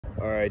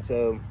Alright,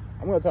 so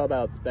I'm going to talk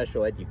about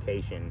special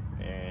education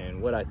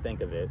and what I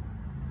think of it.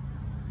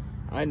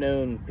 I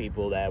known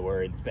people that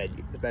were in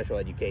special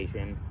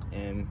education,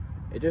 and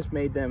it just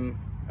made them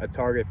a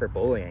target for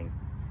bullying.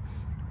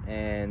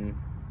 And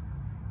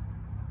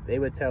they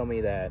would tell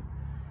me that,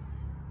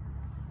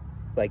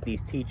 like,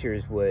 these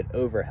teachers would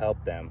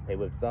overhelp them. They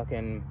would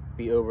fucking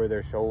be over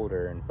their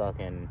shoulder and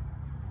fucking,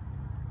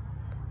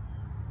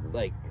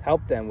 like,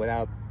 help them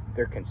without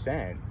their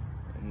consent.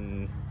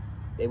 And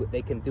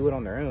they can do it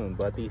on their own,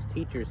 but these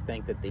teachers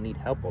think that they need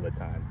help all the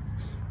time.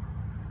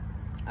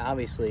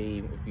 Obviously,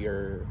 if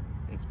you're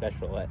in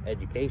special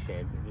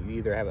education, you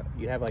either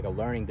have like a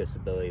learning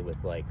disability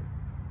with like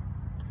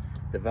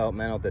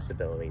developmental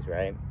disabilities,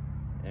 right?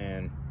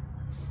 And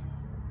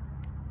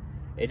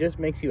it just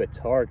makes you a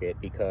target,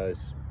 because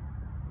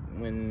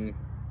when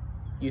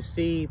you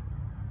see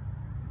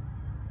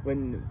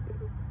when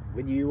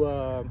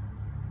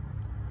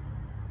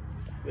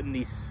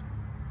these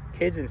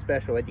kids in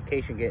special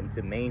education get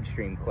into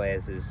mainstream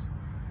classes,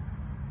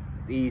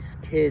 these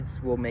kids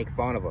will make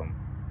fun of them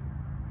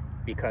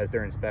because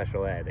they're in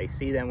special ed. They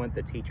see them with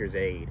the teacher's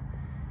aide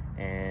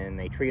and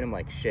they treat them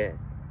like shit,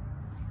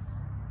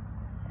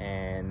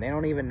 and they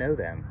don't even know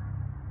them,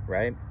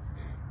 right?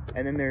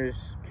 And then there's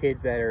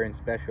kids that are in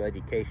special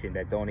education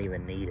that don't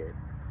even need it.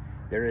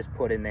 They're just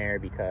put in there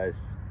because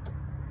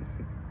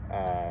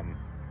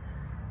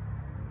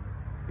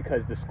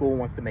the school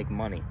wants to make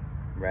money,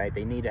 right?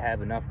 They need to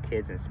have enough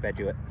kids in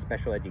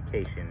special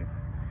education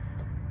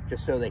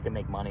just so they can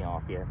make money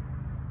off you,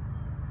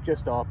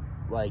 just off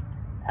like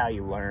how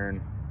you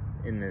learn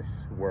in this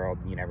world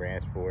you never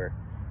asked for,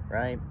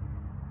 right?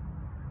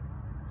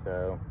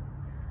 So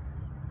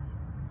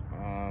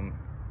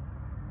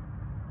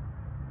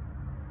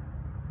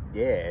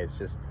yeah,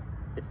 it's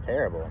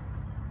terrible.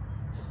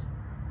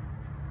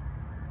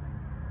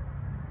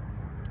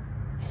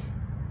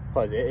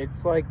 Plus,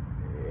 it's like,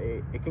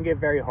 it can get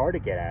very hard to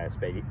get out of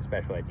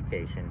special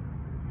education.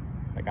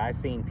 Like, I've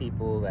seen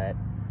people that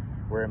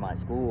were in my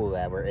school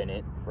that were in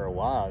it for a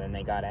while, then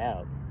they got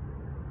out,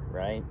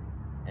 right?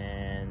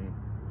 And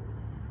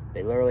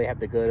they literally have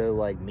to go to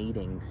like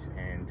meetings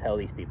and tell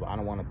these people, I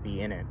don't want to be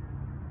in it,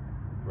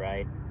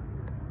 right?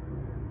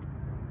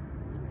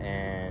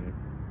 And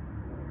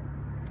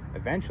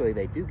eventually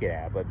they do get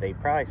out, but they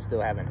probably still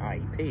have an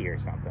IEP or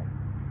something,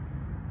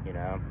 you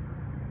know?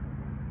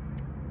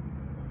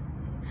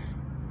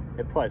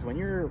 And plus, when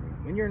you're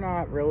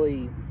not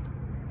really,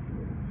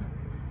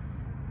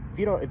 if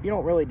you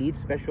don't really need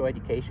special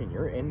education,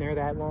 you're in there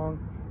that long,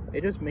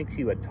 it just makes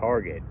you a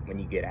target when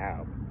you get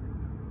out.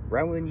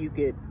 Right when you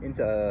get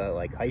into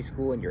like high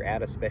school and you're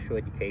out of special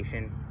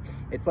education,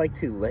 it's like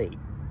too late.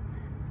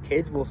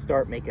 Kids will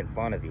start making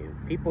fun of you.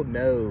 People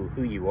know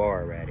who you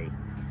are already.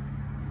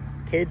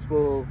 Kids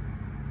will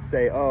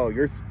say, oh,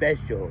 you're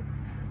special.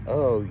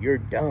 Oh, you're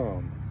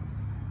dumb,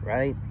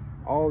 right?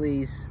 All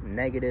these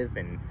negative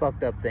and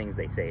fucked up things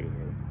they say to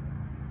you,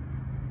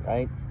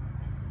 right?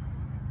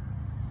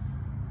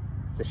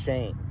 It's a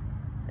shame.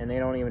 And they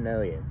don't even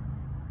know you.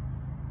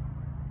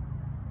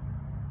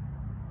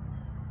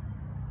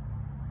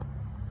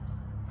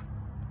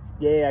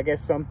 Yeah, I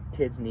guess some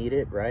kids need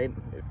it, right?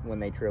 When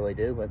they truly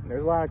do, but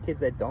there's a lot of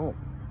kids that don't,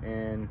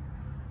 and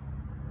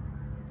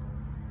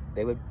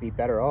they would be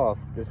better off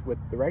just with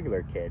the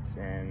regular kids,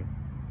 and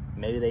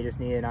maybe they just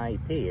need an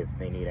IEP if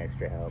they need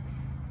extra help.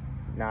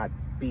 Not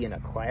be in a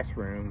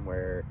classroom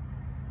where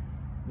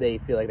they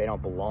feel like they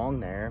don't belong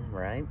there,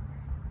 right?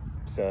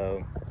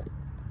 So,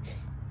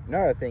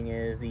 another thing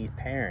is, these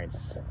parents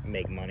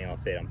make money off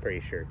it, I'm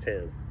pretty sure,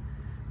 too.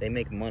 They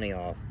make money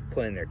off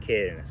putting their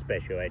kid in a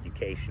special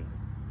education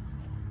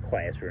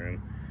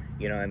classroom,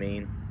 you know what I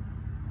mean?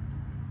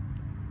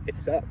 It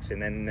sucks.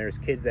 And then there's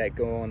kids that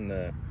go on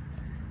the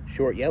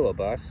short yellow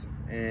bus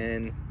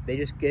and they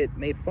just get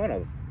made fun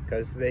of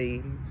because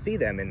they see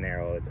them in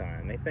there all the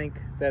time. They think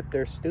that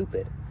they're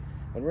stupid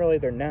when really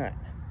they're not,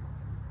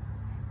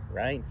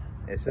 right?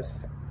 It's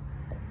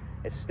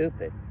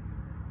stupid.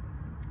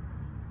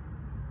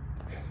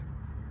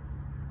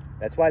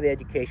 That's why the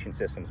education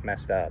system's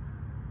messed up.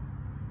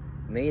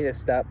 They need to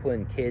stop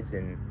putting kids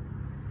in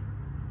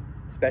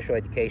special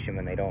education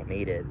when they don't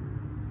need it.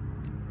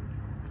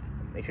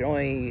 They should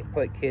only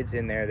put kids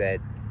in there that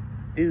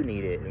do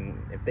need it, and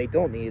if they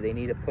don't need it, they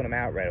need to put them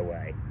out right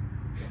away,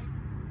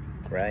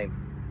 right?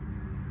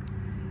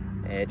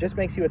 And it just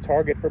makes you a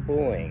target for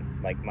bullying,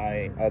 like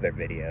my other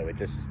video. It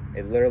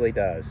literally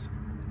does.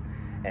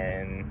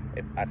 And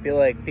I feel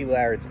like people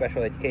that are in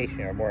special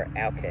education are more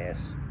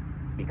outcasts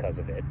because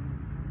of it,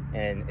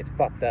 and it's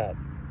fucked up.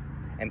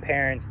 And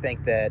parents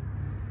think that,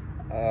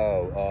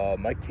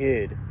 my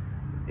kid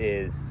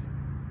is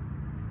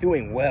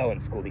doing well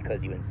in school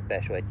because you're in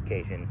special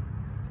education.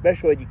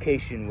 Special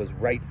education was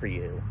right for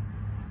you,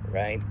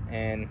 right?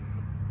 And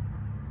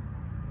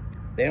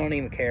they don't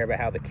even care about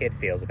how the kid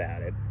feels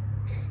about it.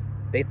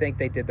 They think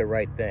they did the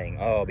right thing.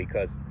 Oh,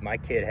 because my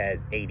kid has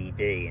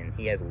ADD and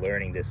he has a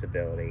learning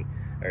disability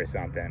or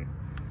something.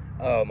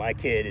 Oh, my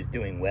kid is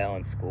doing well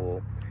in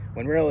school.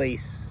 When really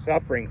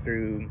suffering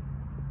through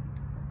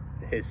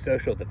his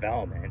social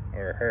development,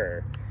 or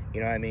her,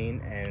 you know what I mean?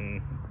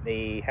 And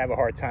they have a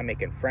hard time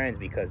making friends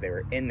because they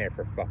were in there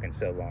for fucking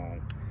so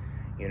long,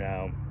 you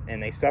know?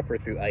 And they suffer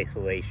through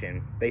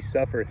isolation. They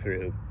suffer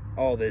through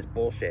all this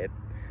bullshit.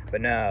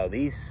 But no,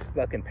 these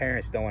fucking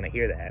parents don't want to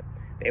hear that.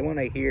 They want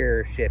to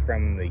hear shit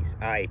from these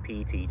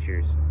IEP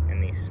teachers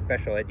and these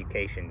special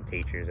education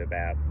teachers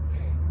about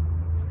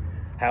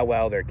how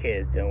well their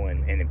kid is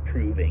doing and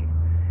improving,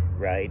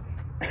 right?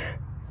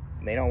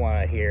 They don't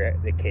want to hear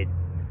the kid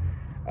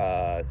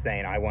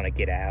saying, I want to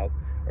get out,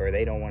 or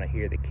they don't want to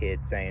hear the kid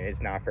saying,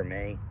 it's not for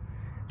me.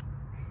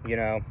 You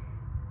know,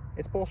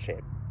 it's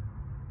bullshit.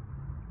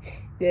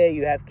 Yeah,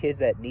 you have kids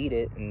that need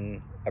it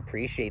and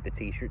appreciate the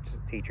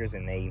teachers,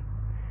 and they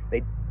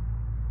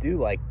do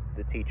like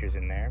the teachers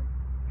in there,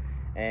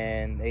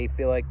 and they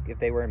feel like if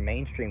they were in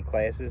mainstream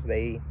classes,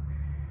 they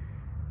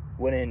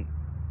wouldn't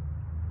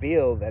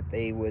feel that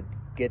they would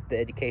get the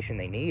education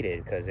they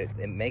needed, because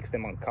it makes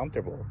them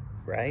uncomfortable,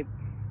 right?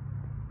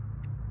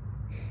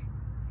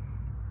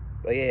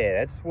 But yeah,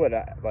 that's what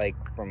I like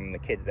from the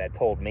kids that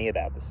told me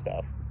about this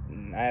stuff.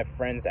 And I have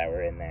friends that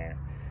were in there,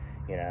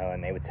 you know,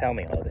 and they would tell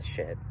me all this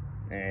shit,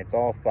 and it's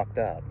all fucked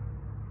up,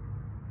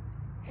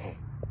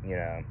 you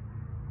know.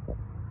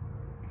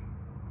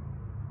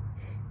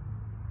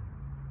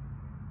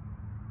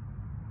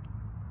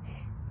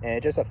 And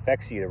it just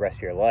affects you the rest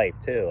of your life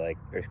too. Like,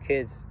 there's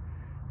kids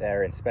that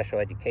are in special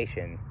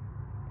education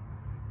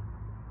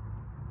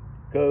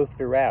go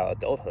throughout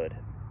adulthood,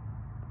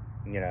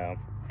 you know.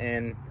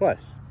 And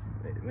plus,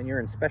 when you're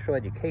in special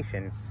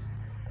education,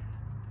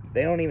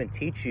 they don't even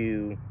teach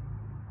you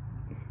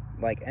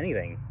like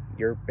anything.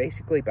 You're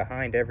basically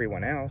behind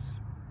everyone else,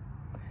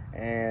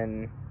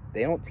 and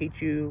they don't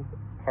teach you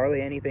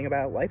hardly anything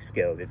about life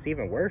skills. It's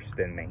even worse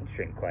than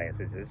mainstream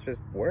classes. It's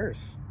just worse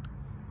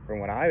from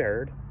what I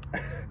heard.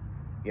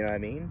 You know what I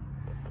mean?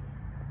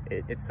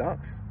 It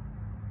sucks.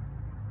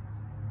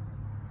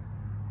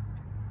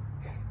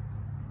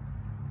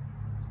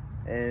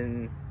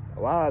 And a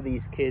lot of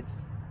these kids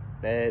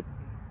that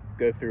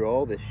go through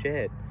all this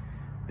shit,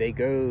 they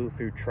go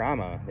through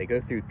trauma, they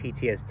go through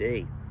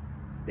PTSD,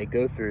 they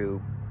go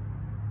through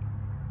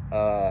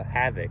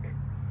havoc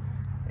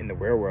in the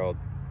real world,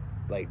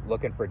 like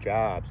looking for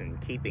jobs and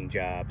keeping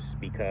jobs,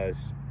 because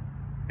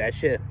that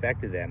shit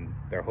affected them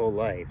their whole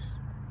lives,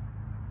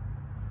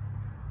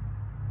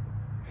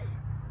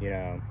 you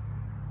know.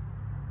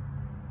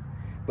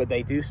 But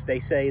they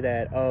say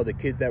that, oh, the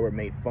kids that were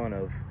made fun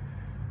of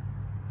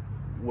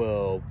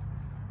will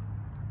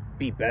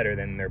be better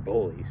than their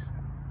bullies,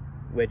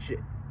 which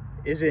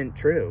isn't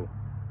true,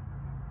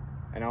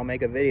 and I'll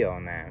make a video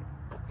on that.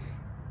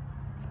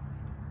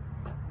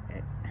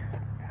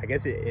 I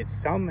guess it's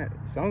some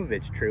of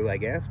it's true, I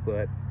guess,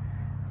 but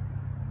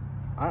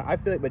I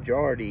feel like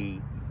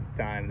majority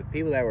time the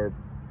people that were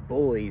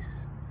bullies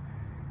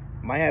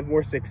might have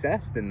more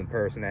success than the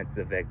person that's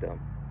the victim.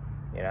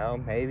 You know,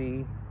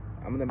 maybe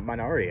I'm the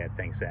minority that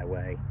thinks that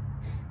way,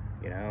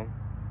 you know.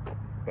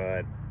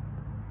 But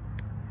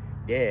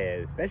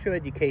yeah, special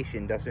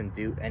education doesn't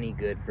do any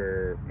good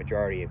for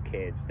majority of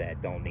kids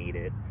that don't need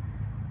it.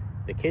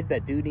 The kids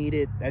that do need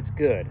it, that's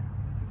good.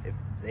 If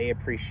they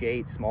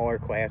appreciate smaller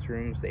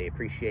classrooms, they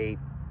appreciate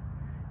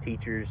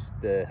teachers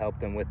to help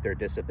them with their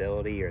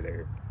disability or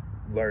their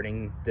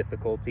learning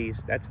difficulties,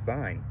 that's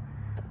fine,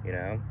 you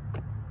know.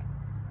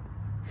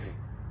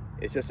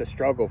 It's just a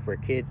struggle for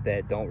kids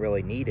that don't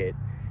really need it,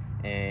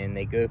 and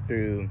they go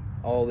through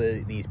all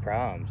these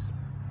problems,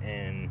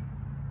 and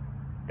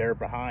they're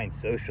behind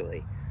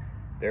socially.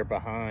 They're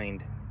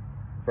behind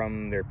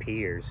from their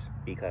peers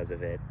because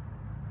of it,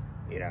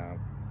 you know.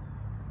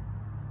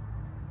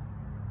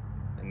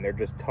 And they're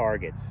just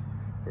targets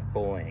for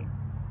bullying.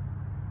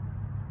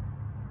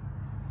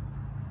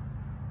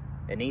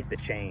 It needs to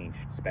change,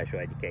 special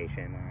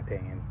education, in my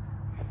opinion,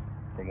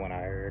 from what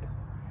I heard.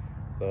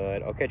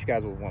 But I'll catch you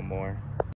guys with one more.